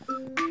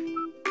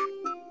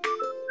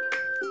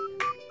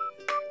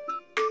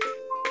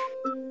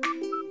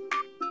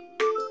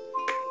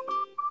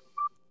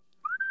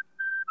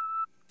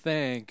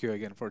Thank you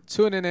again for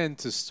tuning in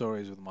to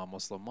Stories with My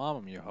Muslim Mom.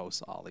 I'm your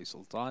host, Ali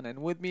Sultan, and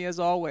with me, as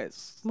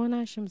always,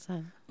 Mona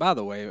Shimsan. by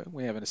the way,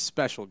 we have a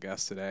special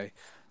guest today,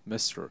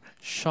 Mr.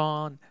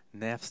 Sean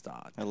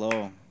Nafstad.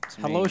 Hello. It's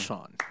Hello, me.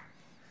 Sean.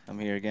 I'm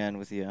here again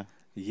with you.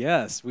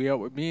 Yes, we are.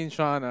 Me and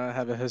Sean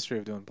have a history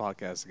of doing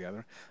podcasts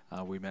together.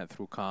 We met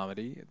through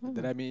comedy.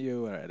 Did I meet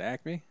you at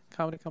Acme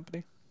Comedy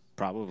Company?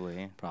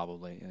 Probably.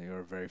 Probably. You're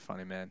a very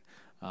funny man.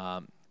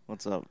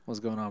 What's up? What's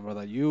going on,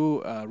 brother?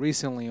 You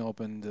recently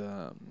opened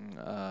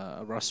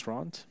a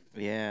restaurant.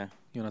 Yeah.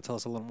 You want to tell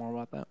us a little more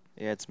about that?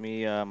 Yeah, it's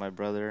me, my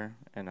brother,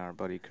 and our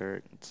buddy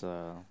Kurt. It's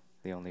the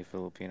only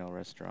Filipino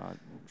restaurant,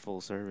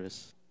 full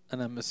service,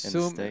 And I'm in the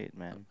assuming state,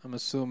 man. I'm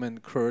assuming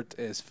Kurt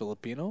is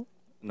Filipino.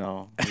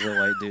 No, he's a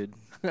white dude.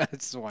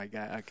 That's a white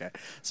guy. Okay,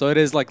 so it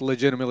is like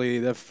legitimately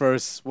the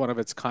first one of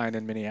its kind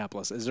in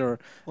Minneapolis. Is there?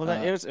 Well,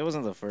 it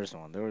wasn't the first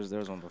one. There was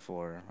one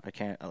before.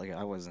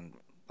 I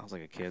was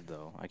like a kid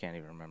though. I can't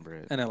even remember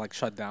it. And it like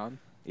shut down.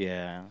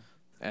 Yeah.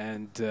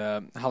 And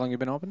how long you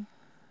been open?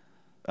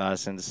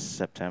 Since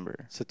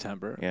September.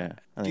 September. Yeah.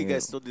 Do you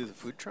guys still do the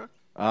food truck?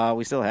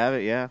 We still have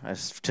it, yeah. I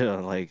still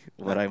like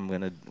what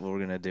we're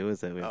gonna do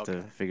with it. We have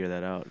to figure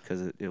that out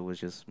because it was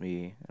just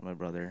me and my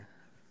brother,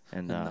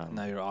 and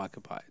Now you're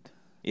occupied.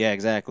 yeah,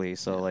 exactly.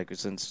 So like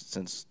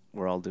since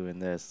we're all doing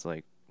this,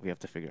 like we have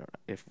to figure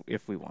out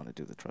if we want to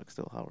do the truck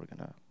still, how we're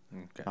gonna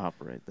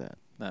operate that.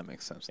 That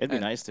makes sense. It'd be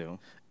nice to.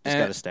 Just and-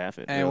 gotta staff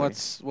it. And really.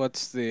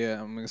 what's the?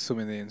 I'm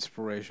assuming the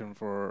inspiration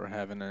for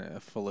having a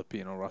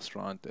Filipino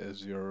restaurant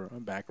is your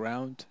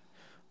background.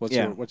 What's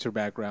your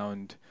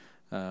background?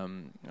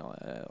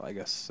 I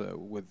guess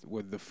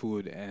with the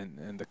food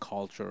and the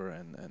culture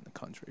and the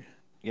country.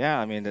 Yeah,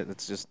 I mean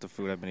it's just the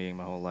food I've been eating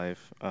my whole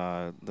life.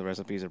 The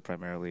recipes are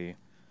primarily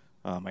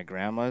my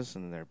grandma's,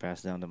 and they're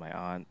passed down to my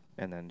aunt,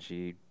 and then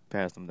she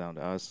passed them down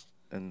to us,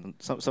 and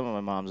some of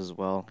my mom's as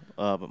well,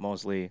 but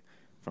mostly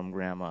from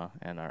grandma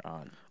and our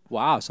aunt.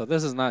 Wow, so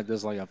this is not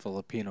just like a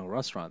Filipino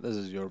restaurant. This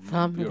is your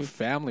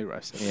family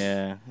restaurant.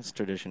 Yeah, it's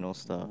traditional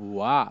stuff.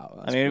 Wow.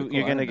 I That's mean, pretty cool.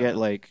 you're I gonna didn't know get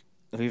like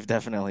we've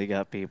definitely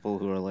got people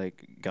who are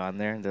like gone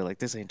there and they're like,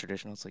 "This ain't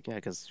traditional." It's like, yeah,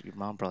 because your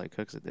mom probably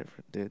cooks it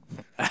different, dude.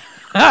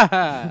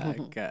 that.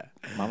 Okay.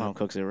 My mom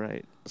cooks it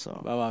right,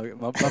 so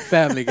My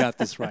family got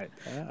this right.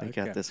 Yeah, I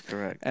got this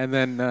correct. And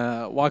then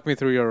walk me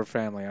through your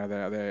family. Are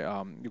they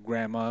your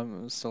grandma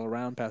still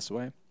around? Passed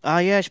away?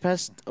 Yeah, she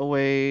passed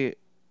away.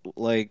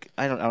 Like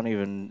I don't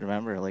even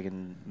remember. Like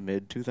in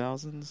mid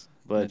 2000s,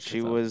 but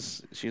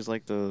she's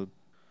like the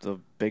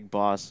big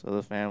boss of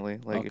the family.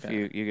 Like if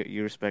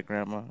you respect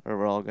grandma, or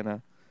we're all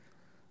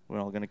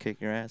gonna kick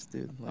your ass,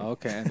 dude. Like,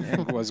 Okay.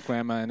 And was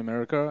grandma in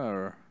America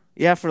or?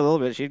 yeah, for a little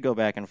bit, she'd go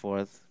back and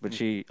forth, but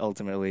she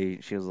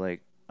was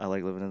like, I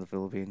like living in the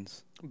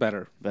Philippines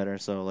Better.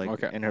 So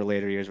like in her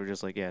later years, we're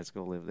just like, yeah, let's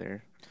go live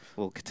there.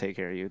 We'll take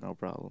care of you, no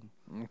problem.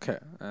 Okay,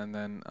 and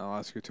then I'll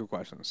ask you two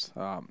questions.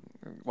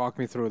 Walk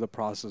me through the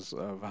process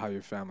of how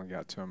your family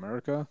got to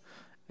America,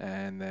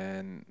 and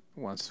then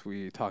once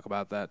we talk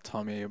about that,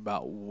 tell me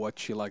about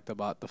what you liked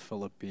about the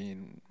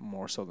Philippines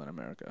more so than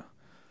America.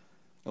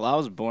 Well, I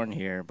was born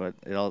here, but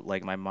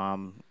like my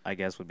mom, I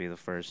guess, would be the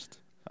first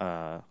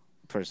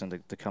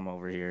person to come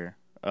over here.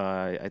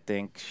 I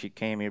think she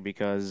came here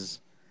because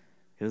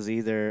it was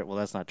either, well,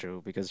 that's not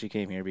true, because she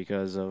came here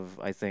because of,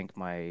 I think,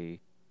 my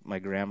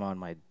grandma on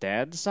my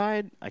dad's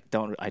side. I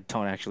don't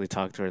actually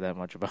talk to her that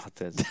much about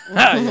this.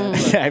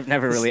 I've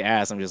never really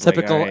asked. I'm just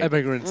Typical like, all right,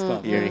 immigrant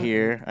stuff. you're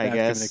here, I Bad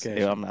guess.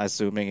 communication. I'm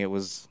assuming it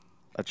was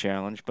a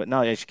challenge, but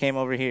no, yeah, she came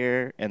over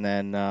here, and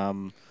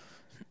then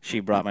she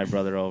brought my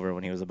brother over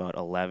when he was about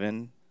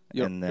 11.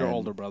 Your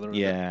older brother,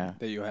 yeah,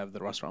 that you have the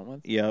restaurant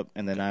with. Yep,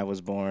 and then I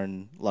was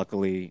born,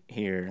 luckily,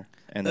 here,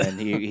 and then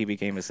he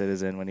became a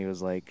citizen when he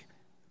was like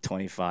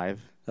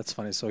 25. That's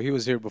funny. So he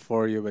was here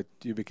before you, but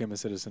you became a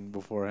citizen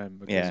before him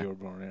because you were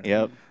born here.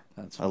 Yep,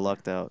 That's I funny.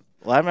 lucked out.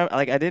 Well, I remember,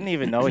 like, I didn't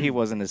even know he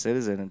wasn't a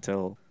citizen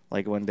until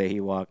like one day he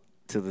walked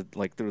to the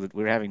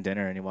we were having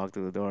dinner and he walked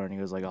through the door and he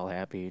was like all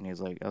happy and he was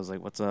like, I was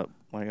like, what's up?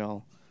 Why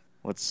y'all?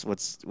 What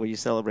you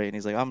celebrating?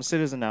 He's like, I'm a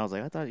citizen now. I was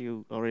like, I thought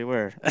you already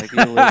were. Like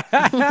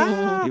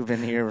you've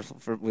been here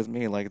with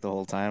me like the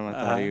whole time. I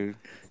thought you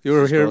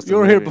were here. supposed to You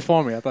were live here here.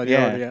 before me. I thought.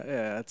 Yeah. Yeah,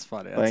 that's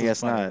funny. But That's I a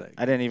guess funny not. thing.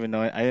 I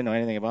didn't know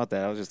anything about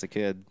that. I was just a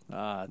kid.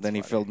 That's Then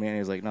he funny. filled me in. He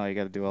was like, no, you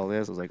got to do all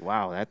this. I was like,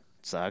 wow, that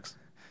sucks.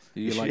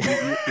 You're like,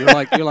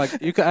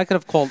 I could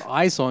have called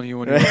ICE on you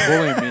when you were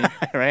bullying me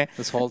Right?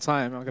 this whole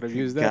time. I could have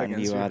used that Gotten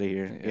against you you. out of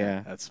here.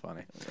 Yeah. That's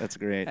funny. That's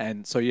great.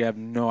 And so you have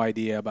no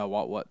idea about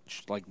what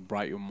like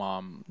brought your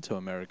mom to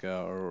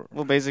America or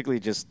Well, basically,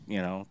 just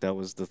that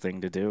was the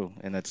thing to do,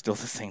 and that's still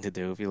the thing to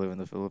do if you live in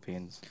the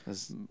Philippines.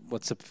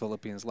 what's the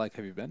Philippines like?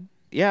 Have you been?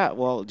 Yeah,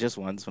 well, just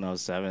once when I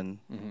was 7,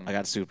 Mhm. I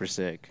got super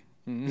sick.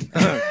 Okay.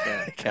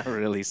 I got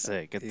really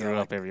sick. It Yeah, threw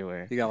like- up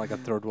everywhere. You got like a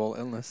third world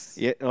illness.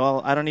 Yeah,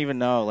 well, I don't even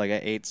know. Like, I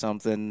ate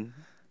something,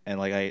 and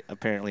like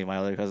apparently my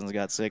other cousins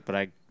got sick, but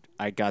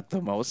I got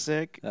the most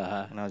sick,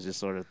 Uh-huh. and I was just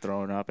sort of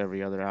throwing up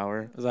every other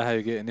hour. Is that how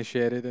you get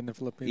initiated in the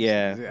Philippines?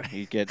 Yeah,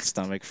 you get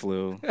stomach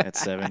flu at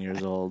 7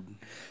 years old.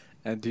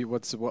 And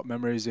what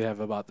memories do you have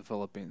about the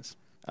Philippines?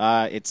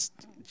 It's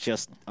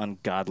just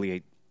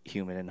ungodly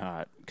humid and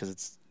hot because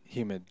it's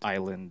Humid.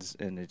 islands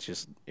and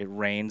it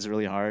rains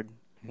really hard.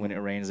 When it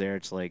rains there,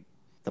 it's like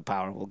the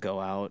power will go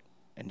out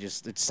and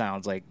it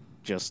sounds like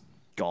just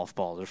golf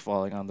balls are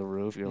falling on the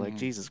roof. You're like,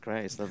 Jesus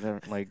Christ!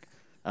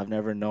 I've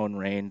never known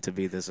rain to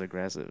be this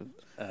aggressive.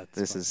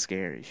 This is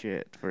scary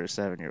shit for a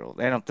 7-year-old,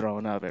 and I'm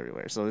throwing up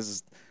everywhere. So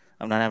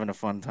I'm not having a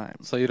fun time.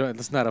 So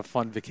it's not a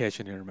fun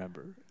vacation you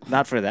remember.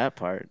 Not for that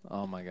part.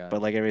 Oh my god.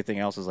 But like everything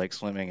else was like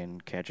swimming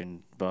and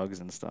catching bugs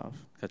and stuff.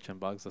 Catching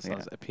bugs, that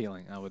sounds Yeah.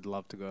 appealing. I would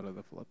love to go to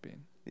the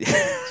Philippines.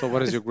 So what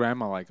does your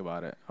grandma like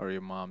about it? Or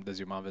your mom? Does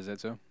your mom visit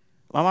too?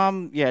 My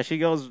mom, yeah, she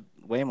goes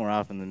way more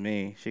often than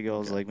me. She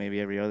goes like maybe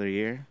every other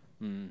year.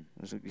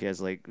 She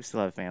has we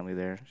still have family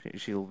there.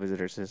 She'll visit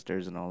her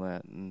sisters and all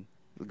that, and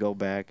go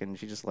back. And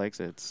she just likes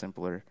it. It's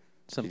simpler.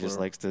 She just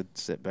likes to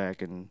sit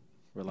back and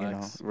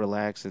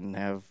relax and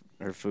have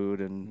her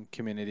food and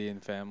community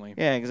and family.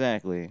 Yeah,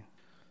 exactly.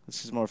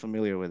 She's more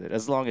familiar with it.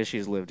 As long as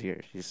she's lived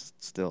here, she's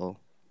still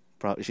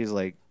she's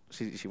like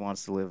she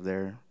wants to live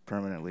there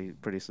permanently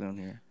pretty soon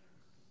here.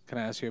 Can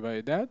I ask you about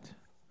your dad?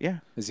 Yeah.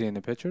 Is he in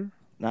the picture?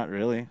 Not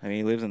really. I mean,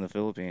 he lives in the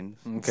Philippines.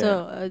 Okay.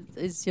 So,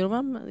 is your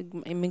mom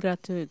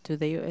immigrant to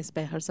the U.S.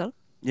 by herself?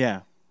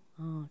 Yeah.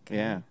 Oh, okay.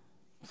 Yeah.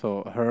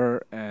 So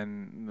her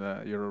and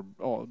your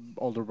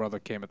older brother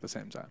came at the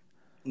same time?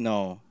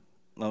 No.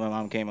 Well, my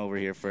mom came over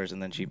here first,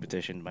 and then she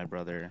petitioned my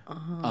brother.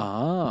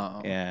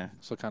 Oh. Yeah.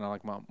 So kind of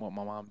like what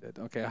my mom did.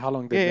 Okay. How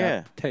long did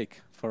that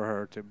take for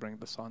her to bring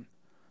the son?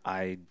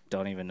 I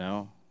don't even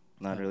know.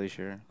 Not really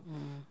sure.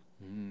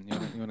 You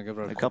want to give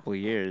her a couple of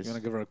years. You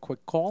want to give her a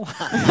quick call?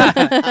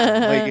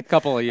 Like a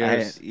couple of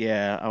years.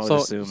 I would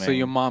assume. So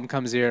your mom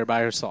comes here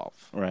by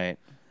herself, right?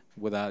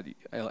 Without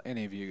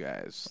any of you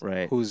guys,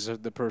 right? Who's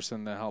the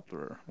person that helped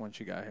her when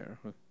she got here?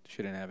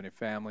 She didn't have any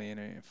family,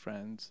 any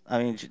friends.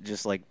 I mean,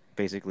 just like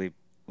basically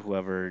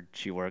whoever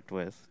she worked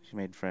with, she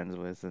made friends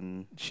with,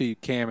 and she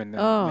came and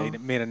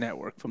made a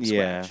network from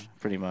scratch. Yeah,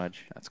 pretty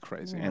much. That's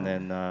crazy. And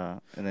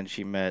then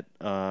she met.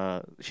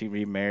 She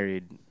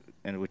remarried.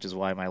 And which is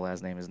why my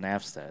last name is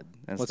Nafstead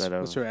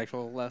what's your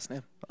actual last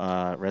name?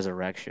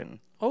 Resurrection.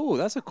 Oh,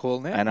 that's a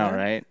cool name. I know, man.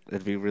 Right?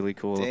 It'd be really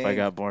cool if I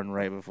got born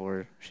right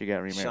before she got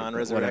remarried. Sean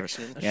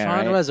Resurrection. Yeah,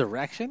 Sean right?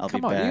 Resurrection. I'll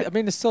Come be on, back. I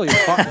mean it's still your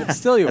it's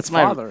still your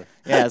father.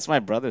 It's my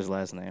brother's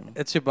last name.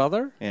 It's your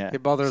brother. Yeah, your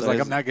brother's so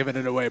like I'm not giving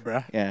it away,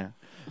 bruh. Yeah.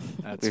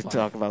 That's we funny.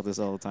 talk about this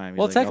all the time.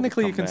 Well, He's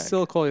technically, like, you can back.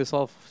 still call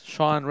yourself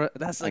Sean.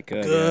 That's a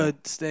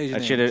good stage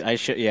name. I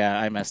should. Yeah,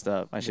 I messed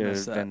up. I should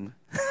have been.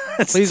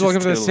 Please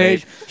welcome to the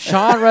stage,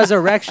 Sean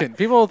Resurrection.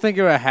 People will think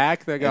you're a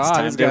hack. They go, it's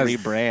time this to guy's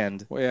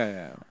rebrand. Well,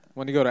 yeah.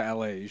 When you go to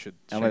LA, you should.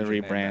 I'm gonna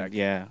rebrand.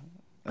 Yeah,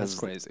 that's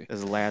crazy.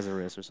 As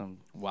Lazarus or something.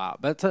 Wow,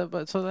 but so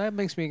that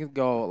makes me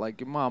go like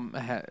your mom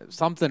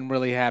something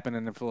really happened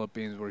in the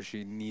Philippines where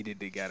she needed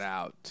to get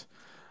out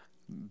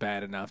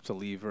bad enough to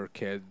leave her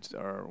kids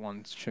or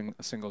one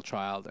single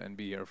child and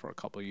be here for a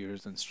couple of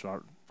years and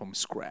start from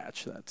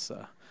scratch. That's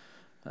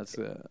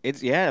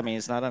it's yeah. I mean,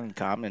 it's not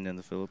uncommon in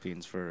the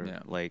Philippines for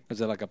like.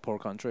 Is it like a poor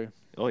country?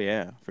 Oh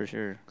yeah, for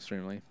sure.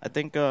 Extremely. I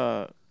think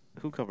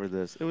who covered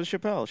this? It was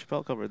Chappelle.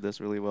 Chappelle covered this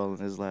really well in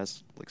his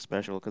last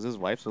special because his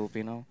wife's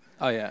Filipino.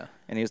 Oh yeah.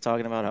 And he was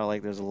talking about how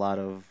there's a lot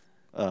of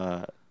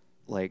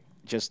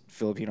just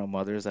Filipino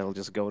mothers that will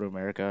just go to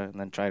America and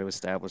then try to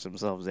establish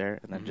themselves there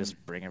and then just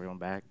bring everyone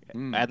back.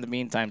 In the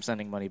meantime,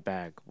 sending money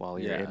back while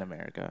you're in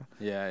America.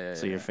 Yeah.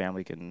 So your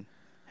family can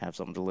have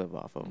something to live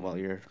off of while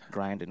you're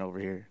grinding over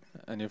here.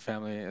 And your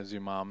family, is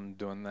your mom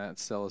doing that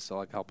still? Is still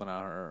like helping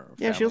out her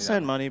family? Yeah, she'll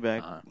send money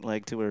back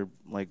to her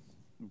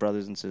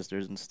brothers and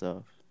sisters and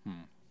stuff.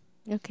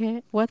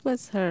 Okay. What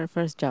was her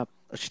first job?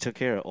 She took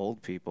care of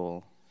old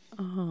people.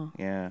 Oh.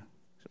 Yeah.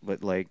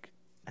 But I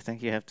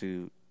think you have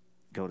to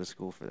go to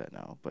school for that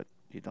now, but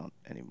you don't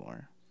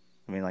anymore.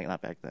 I mean,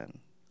 not back then.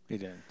 You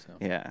didn't. So.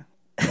 Yeah.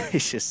 He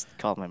just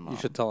called my mom. You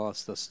should tell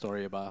us the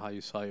story about how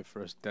you saw your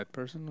first dead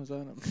person. Was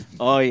that?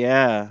 Oh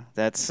yeah,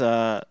 that's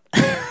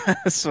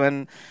that's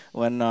when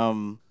when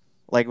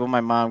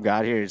my mom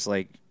got here. It's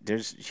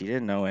she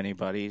didn't know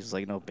anybody. It's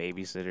no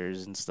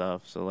babysitters and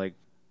stuff. So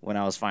when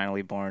I was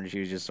finally born,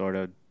 she was just sort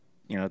of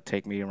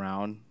take me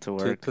around to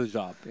work to the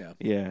job. Yeah.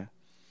 Yeah.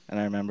 And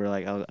I remember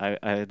I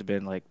had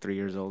been 3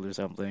 years old or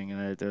something,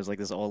 and there was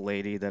this old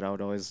lady that I would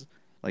always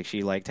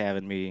she liked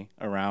having me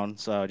around,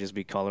 so I would just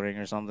be coloring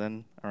or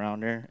something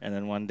around her. And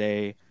then one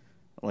day,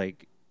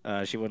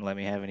 she wouldn't let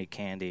me have any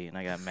candy, and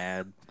I got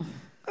mad.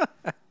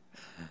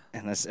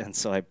 and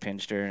so I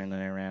pinched her, and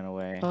then I ran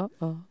away.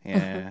 Uh-oh.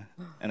 Yeah,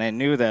 and I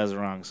knew that was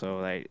wrong,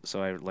 so I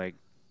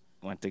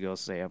went to go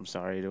say I'm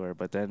sorry to her,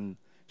 but then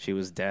she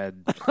was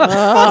dead.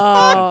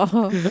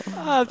 Oh.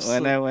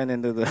 When I went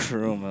into the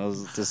room, I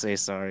was to say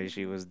sorry.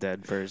 She was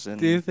dead person.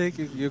 Do you think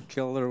you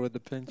killed her with the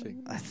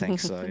pinching? I think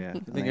so. Yeah.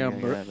 Do you have?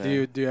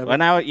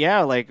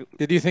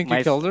 Did you think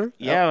you killed her?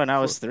 Yeah, when I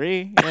was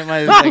 3.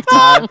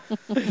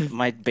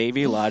 My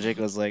baby logic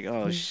was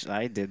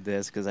I did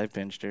this because I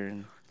pinched her.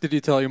 Did you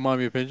tell your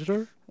mom you pinched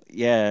her?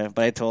 Yeah,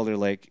 but I told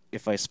her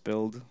if I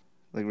spilled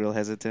like real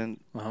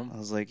hesitant. Uh-huh. I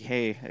was like,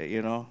 hey,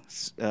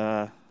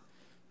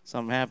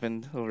 something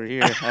happened over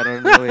here. I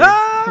don't really.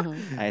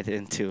 I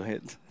didn't do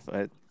it,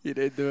 but You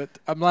didn't do it.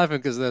 I'm laughing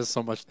because there's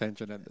so much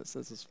tension in this.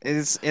 This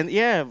is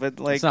but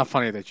like it's not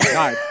funny that you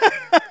died,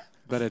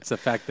 but it's the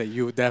fact that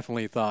you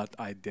definitely thought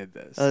I did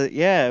this.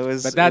 it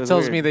was. But that it was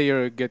tells weird. me that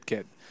you're a good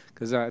kid,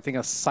 because I think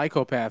a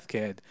psychopath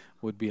kid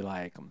would be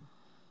like,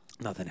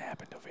 nothing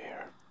happened over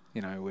here.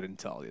 You know, he wouldn't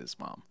tell his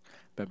mom.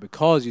 But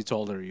because you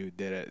told her you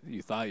did it,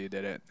 you thought you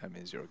did it, that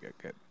means you're a good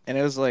kid. And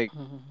it was like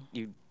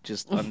you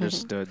just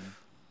understood,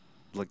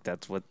 like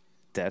that's what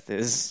death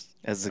is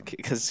as a kid,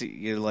 because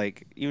you're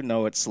like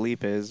what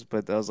sleep is,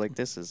 but I was like,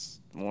 this is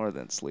more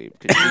than sleep.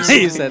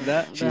 You said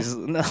that? She's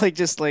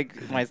just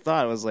like my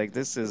thought was like,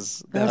 this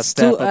is a That's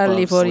step too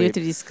early above for you sleep. to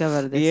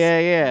discover this.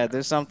 Yeah.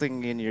 There's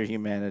something in your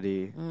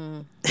humanity.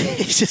 You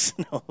just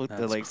know that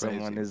That's like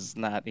someone crazy. is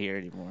not here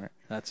anymore.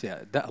 That's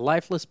that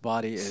lifeless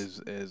body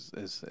is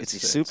It's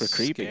super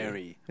creepy.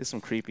 Scary. There's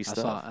some creepy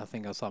stuff. I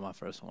think I saw my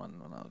first one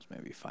when I was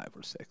maybe 5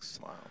 or 6.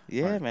 Wow.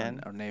 Yeah, man.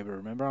 Our neighbor,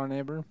 remember our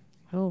neighbor?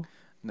 Oh.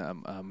 No,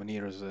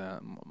 Munir's,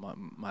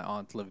 my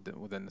aunt lived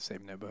within the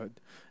same neighborhood,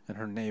 and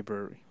her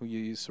neighbor, who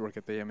used to work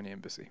at the Yemeni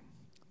embassy,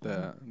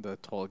 the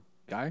tall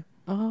guy.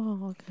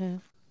 Oh, okay.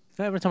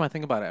 Every time I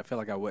think about it, I feel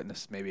like I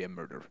witnessed maybe a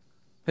murder.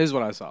 Here's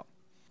what I saw.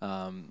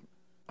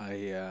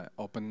 I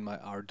opened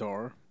our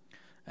door,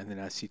 and then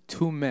I see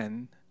 2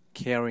 men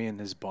carrying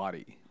his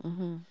body,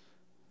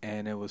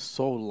 and it was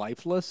so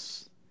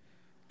lifeless.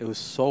 It was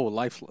so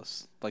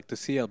lifeless. Like, to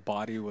see a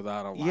body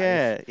without a life.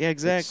 Yeah,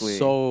 exactly. It's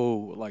so,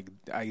 like,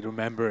 I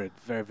remember it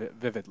very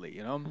vividly,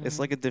 you know? It's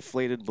like a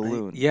deflated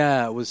balloon.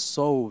 Yeah, it was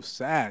so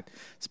sad.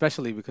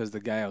 Especially because the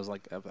guy, I was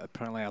like,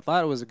 apparently I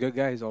thought it was a good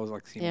guy. He's always,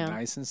 like, seemed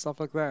nice and stuff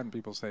like that. And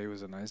people say he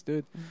was a nice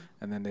dude.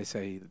 And then they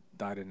say he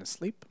died in his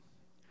sleep.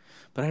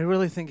 But I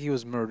really think he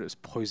was murdered,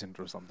 poisoned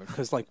or something.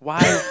 Because, like, why?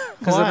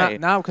 Why?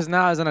 Because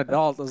now as an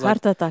adult, I was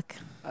like, Heart attack.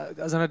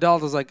 as an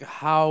adult, I was like,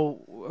 how?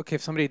 Okay,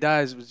 if somebody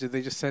dies, did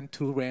they just send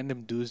 2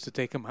 random dudes to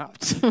take him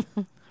out?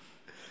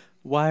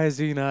 Why is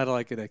he not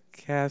like in a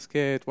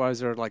casket? Why is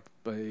there like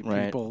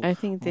people I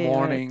think they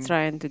mourning? are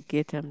trying to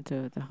get him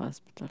to the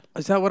hospital.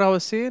 Is that what I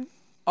was seeing?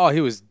 Oh,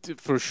 he was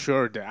for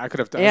sure dead. I could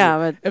have done. Yeah,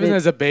 but even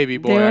as a baby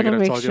boy, I wanna could have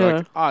make told you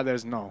sure. like,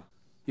 there's no.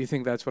 You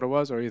think that's what it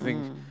was, or you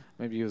think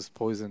maybe he was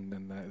poisoned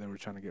and they were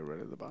trying to get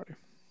rid of the body?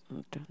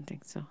 I don't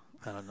think so.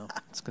 I don't know.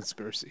 It's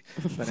conspiracy.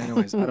 But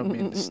anyways, I don't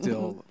mean to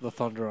steal the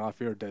thunder off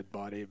your dead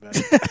body, but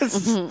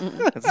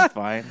That's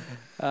fine.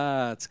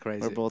 it's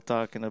crazy. We're both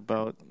talking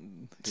about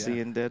Yeah.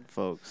 seeing dead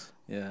folks.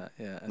 Yeah.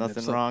 And Nothing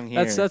it's, wrong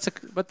here. That's such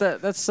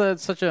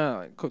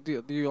a.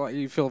 Do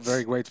you feel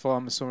very grateful?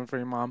 I'm assuming for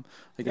your mom.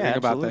 Like you Yeah, think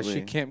about that.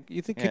 absolutely. She can't.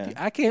 You think Yeah.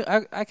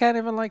 I can't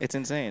even like It's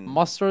insane.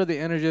 muster the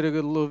energy to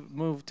go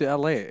move to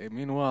LA.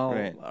 Meanwhile,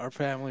 Right. our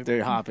family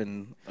They're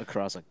hopping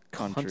across a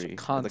country, the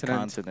continent.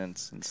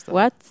 continents and stuff.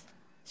 What?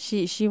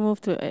 She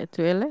moved to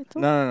LA too?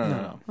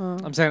 No.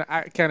 I'm saying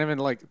I can't even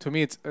like. To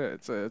me,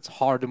 it's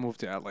hard to move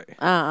to LA.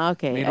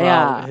 Okay. Meanwhile,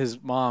 Yeah.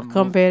 his mom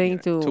Comparing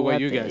moved, to what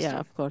what you the- guys yeah, do.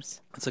 of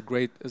course. It's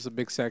a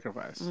big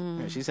sacrifice.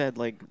 Yeah, she said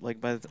like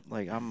by the,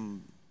 like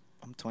I'm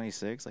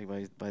 26. Like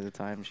by the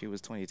time she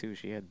was 22,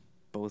 she had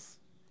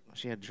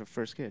her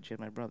first kid. She had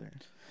my brother.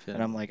 Shit.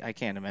 And I'm like, I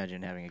can't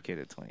imagine having a kid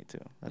at 22.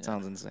 That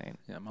sounds insane.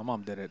 Yeah, my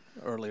mom did it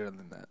earlier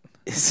than that.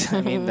 I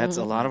mean, that's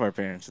a lot of our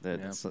parents did.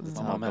 Yeah. That's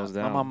how it My goes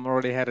down. mom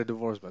already had a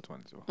divorce by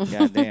 22.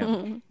 God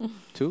damn.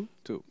 Two.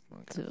 Okay.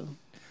 So,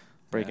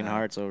 Breaking Yeah.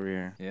 hearts over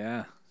here.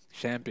 Yeah,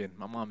 champion.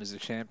 My mom is a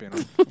champion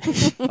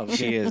of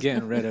She is.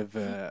 getting rid of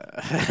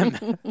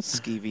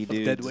Skeevy of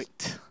dudes. dead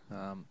weight.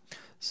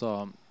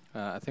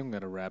 I think I'm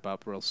gonna wrap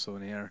up real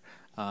soon here.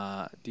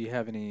 Do you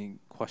have any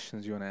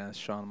questions you want to ask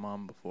Sean,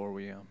 Mom, before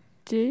we?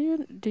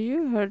 do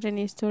you heard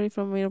any story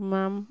from your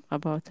mom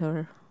about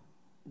her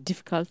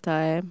difficult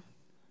time?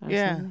 or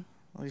Yeah. something?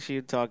 Like she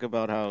would talk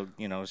about how,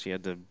 she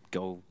had to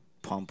go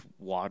pump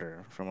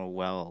water from a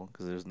well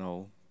because there's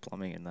no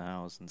plumbing in the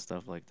house and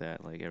stuff like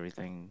that. Like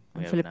everything we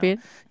In have now.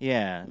 Philippines?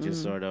 Yeah, just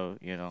Mm. sort of,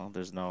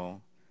 there's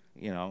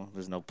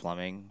no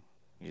plumbing.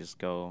 You just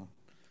go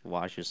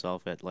wash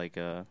yourself at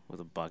with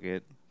a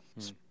bucket,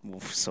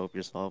 soap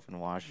yourself and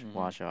wash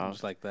off.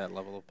 Just like that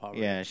level of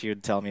poverty. Yeah, she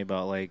would tell me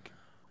about like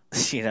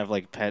she'd have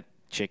like pet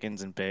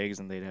chickens and pigs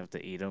and they'd have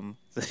to eat them.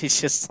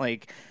 It's just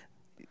like,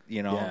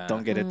 Yeah.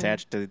 don't get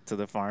attached to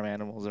the farm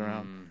animals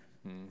around.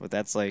 Mm. But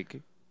that's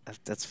like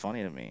that's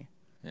funny to me.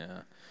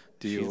 Yeah.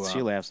 She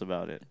laughs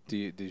about it.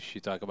 Did she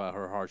talk about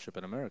her hardship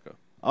in America?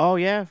 Oh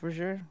yeah, for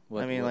sure.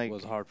 What, I mean, what like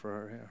was hard for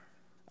her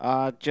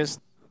here?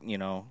 just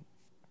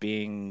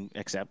being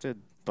accepted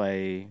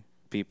by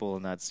people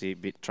and not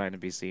trying to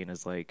be seen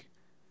as like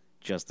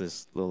just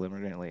this little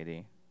immigrant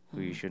lady who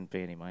you shouldn't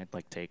pay any mind,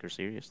 like take her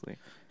seriously.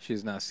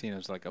 She's not seen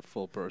as like a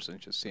full person.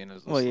 She's seen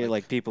as this, Well, yeah,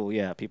 like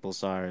people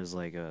saw her as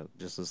like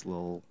just this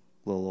little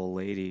old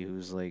lady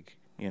who's like,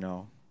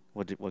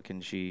 what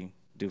can she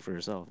do for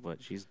herself?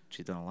 But she's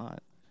done a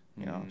lot.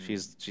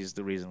 She's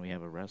the reason we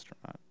have a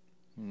restaurant.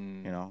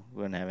 We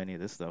wouldn't have any of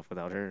this stuff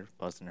without her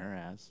busting her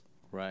ass.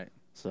 Right.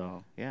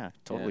 So yeah,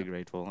 totally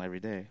grateful every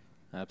day.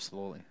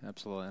 Absolutely,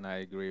 absolutely, and I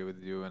agree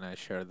with you, and I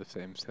share the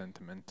same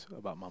sentiment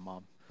about my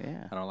mom.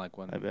 Yeah, I don't like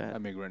when I bet.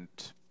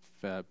 immigrant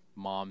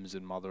moms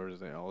and mothers,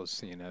 they're always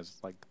seen as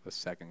like the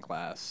second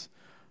class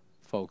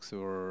folks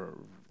who are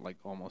like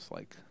almost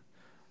like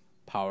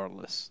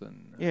powerless,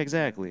 and Yeah,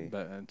 exactly.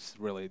 but it's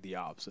really the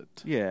opposite.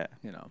 Yeah,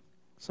 You know,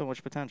 so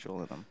much potential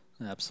in them.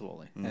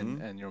 absolutely.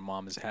 Mhm. And your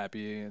mom is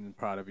happy and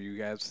proud of you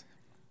guys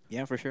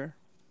Yeah, for sure.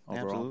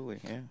 overall. Absolutely,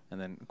 yeah.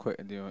 And then,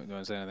 quick, do you want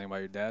to say anything about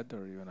your dad,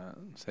 or do you want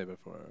to save it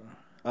for?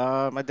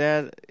 My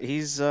dad,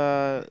 he's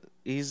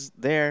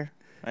there.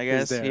 I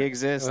guess there. he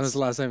exists. When was the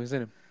last time you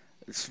seen him?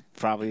 It's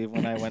probably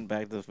when I went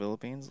back to the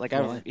Philippines. Like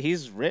Really?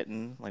 he's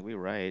written, like we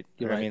write.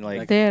 You Or, I write, mean, like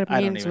like- There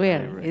I don't means even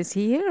really where? write. Is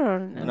he here or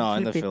No,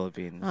 in the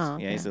Philippines? Philippines. Oh,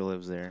 Yeah, okay. he still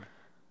lives there.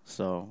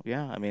 So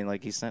yeah, I mean,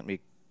 like he sent me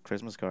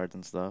Christmas cards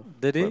and stuff.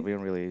 Did he? But we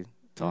don't really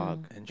talk.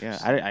 Yeah,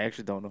 Interesting. I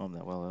actually don't know him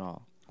that well at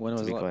all. When to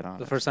was be the- quite the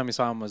honest. first time you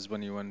saw him was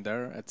when you went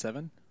there at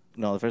 7?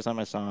 No, the first time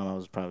I saw him, I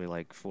was probably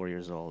like 4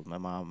 years old. My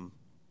mom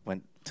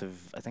went to,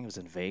 I think it was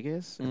in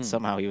Vegas, and Mm.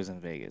 somehow he was in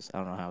Vegas. I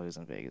don't know how he was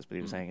in Vegas, but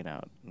he was Mm. hanging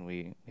out, and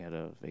we had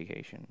a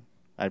vacation.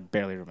 I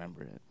barely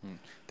remember it.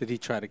 Did he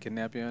try to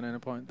kidnap you at any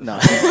point? No,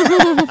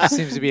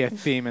 Seems to be a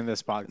theme in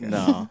this podcast.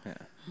 No. Yeah.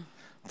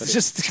 it's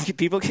just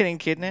people getting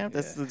kidnapped.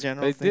 That's the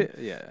general They thing. did,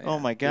 yeah. Oh,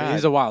 my God.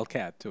 He's a wild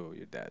cat too.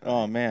 Your dad.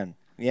 Oh man,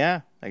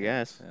 yeah, I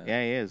guess.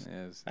 Yeah, he is.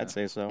 Yes, I'd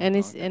say so.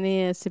 Any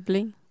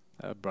sibling?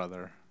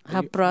 brother.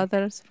 Have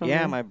brothers from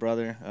Yeah, you? my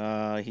brother.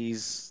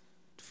 He's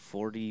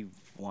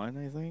 41,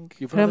 I think.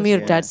 Your from brothers? your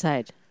Yeah. dad's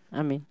side.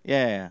 I mean,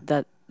 Yeah.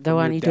 that the From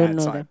one your you don't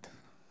dad's know. side.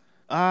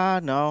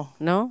 That. No.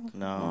 No.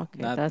 No.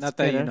 Okay, Not, that's not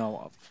that you better. know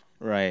of.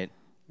 Right.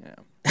 Yeah.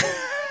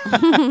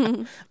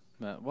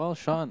 Well,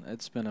 Sean,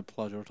 it's been a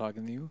pleasure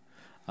talking to you.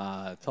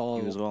 Tell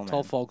You as well, tell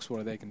man. folks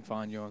where they can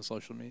find you on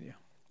social media.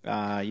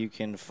 You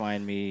can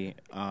find me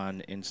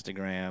on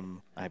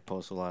Instagram. I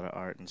post a lot of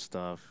art and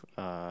stuff.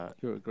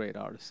 You're a great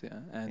artist, yeah.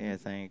 And Yeah,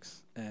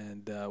 thanks.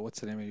 and what's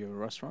the name of your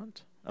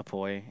restaurant?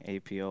 Apoy,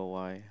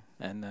 APOY.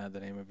 And the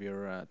name of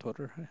your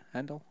Twitter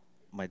handle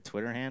My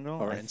Twitter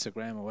handle or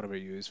Instagram or whatever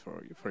you use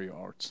for your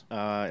arts.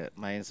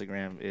 my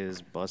Instagram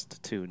is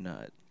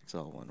bust2nut. It's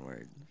all one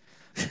word.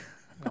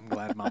 I'm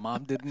glad my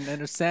mom didn't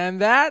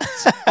understand that.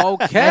 I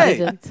Okay.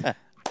 didn't.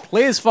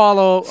 Please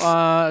follow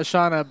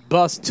Shauna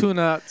Bust Two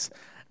Nuts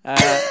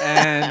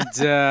and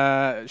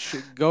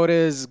go to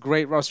his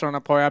great restaurant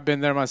Apoy. I've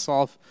been there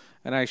myself,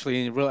 and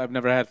actually, really, I've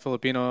never had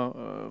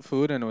Filipino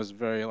food, and it was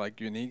very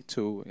like unique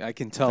too. I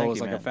can tell Thank it was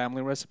you, like a man.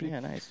 family recipe. Yeah,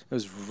 nice. It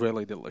was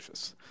really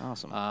delicious.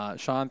 Awesome.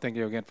 Sean, thank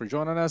you again for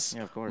joining us.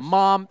 Yeah, of course.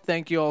 Mom,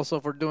 thank you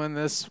also for doing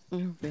this.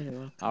 Very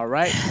well. All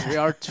right, we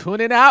are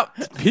tuning out.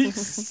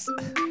 Peace.